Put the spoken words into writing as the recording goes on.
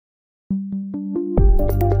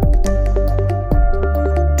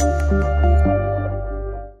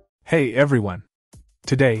Hey everyone!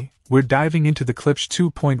 Today, we're diving into the Klipsch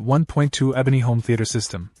 2.1.2 Ebony home theater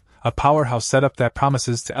system, a powerhouse setup that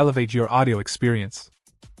promises to elevate your audio experience.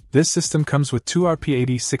 This system comes with two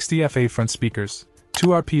RP8060FA front speakers, two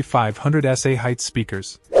RP500SA height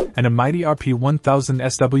speakers, and a mighty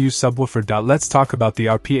RP1000SW subwoofer. Let's talk about the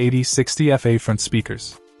RP8060FA front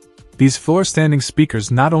speakers. These floor-standing speakers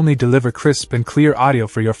not only deliver crisp and clear audio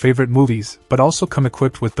for your favorite movies, but also come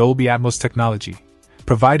equipped with Dolby Atmos technology,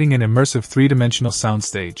 providing an immersive three-dimensional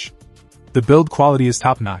soundstage. The build quality is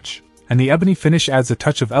top-notch, and the ebony finish adds a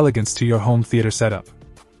touch of elegance to your home theater setup.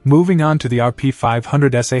 Moving on to the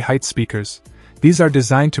RP500SA height speakers, these are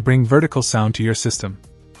designed to bring vertical sound to your system.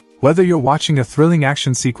 Whether you're watching a thrilling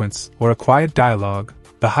action sequence or a quiet dialogue,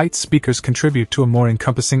 the height speakers contribute to a more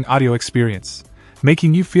encompassing audio experience,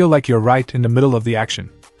 making you feel like you're right in the middle of the action.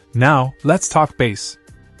 Now, let's talk bass.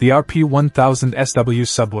 The RP1000SW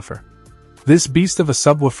subwoofer. This beast of a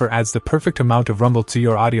subwoofer adds the perfect amount of rumble to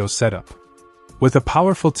your audio setup. With a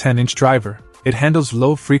powerful 10-inch driver, it handles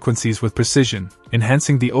low frequencies with precision,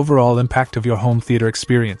 enhancing the overall impact of your home theater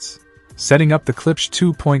experience. Setting up the Klipsch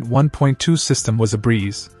 2.1.2 system was a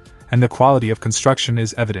breeze, and the quality of construction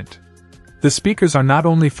is evident. The speakers are not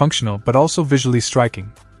only functional but also visually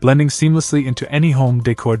striking, blending seamlessly into any home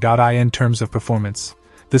decor. In terms of performance,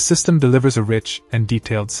 the system delivers a rich and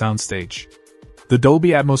detailed soundstage. The Dolby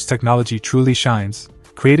Atmos technology truly shines,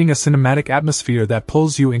 creating a cinematic atmosphere that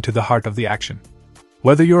pulls you into the heart of the action.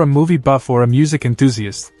 Whether you're a movie buff or a music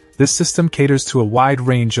enthusiast, this system caters to a wide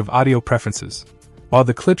range of audio preferences. While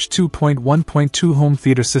the Klipsch 2.1.2 home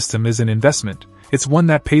theater system is an investment, it's one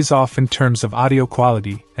that pays off in terms of audio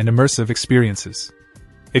quality and immersive experiences.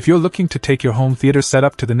 If you're looking to take your home theater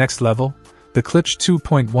setup to the next level, the Klipsch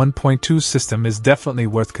 2.1.2 system is definitely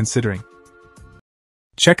worth considering.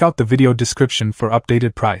 Check out the video description for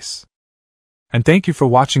updated price. And thank you for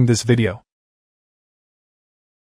watching this video.